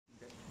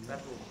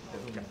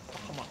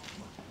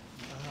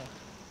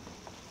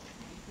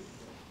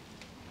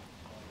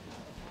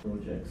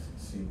Projects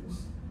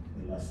since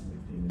the last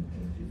meeting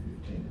in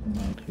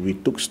 2015. We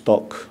took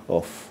stock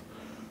of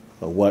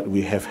what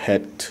we have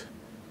had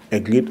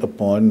agreed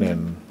upon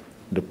and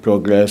the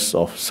progress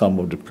of some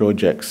of the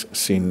projects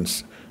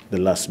since the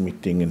last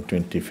meeting in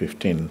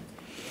 2015.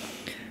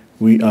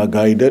 We are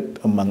guided,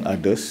 among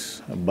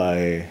others,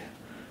 by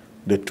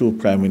the two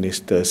Prime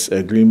Ministers'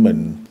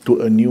 agreement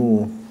to a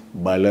new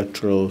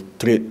bilateral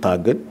trade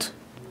target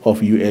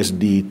of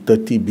USD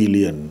 30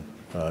 billion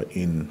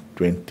in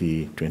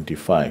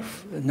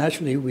 2025.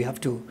 Naturally, we have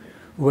to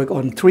work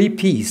on three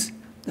Ps.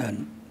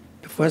 And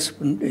the first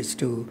one is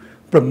to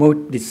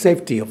promote the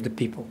safety of the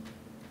people,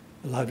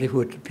 the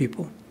livelihood of the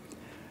people,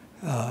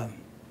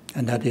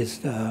 and that is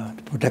the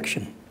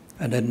protection.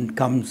 And then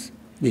comes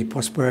the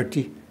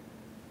prosperity.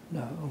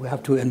 We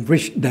have to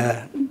enrich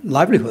their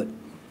livelihood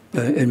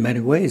in many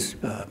ways,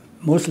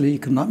 mostly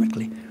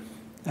economically.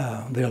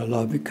 There are a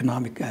lot of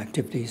economic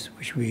activities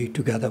which we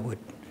together would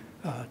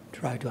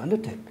try to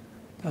undertake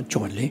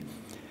jointly.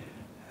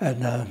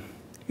 And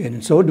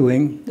in so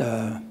doing,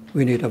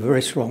 we need a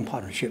very strong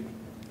partnership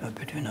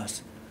between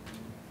us.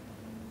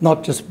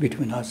 Not just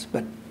between us,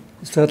 but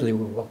certainly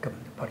we welcome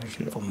the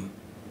partnership from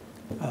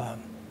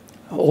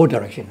all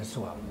directions as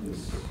well.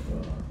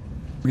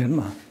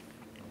 Myanmar.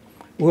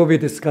 We'll be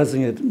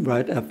discussing it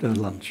right after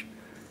lunch.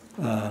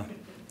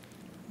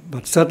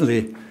 But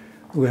certainly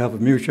we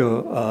have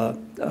mutual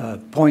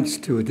points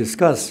to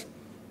discuss,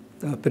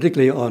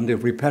 particularly on the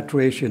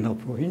repatriation of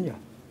Rohingya,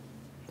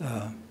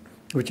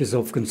 which is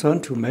of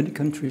concern to many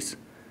countries.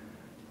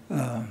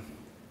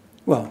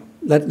 Well,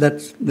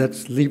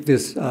 let's leave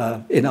this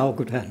in our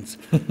good hands.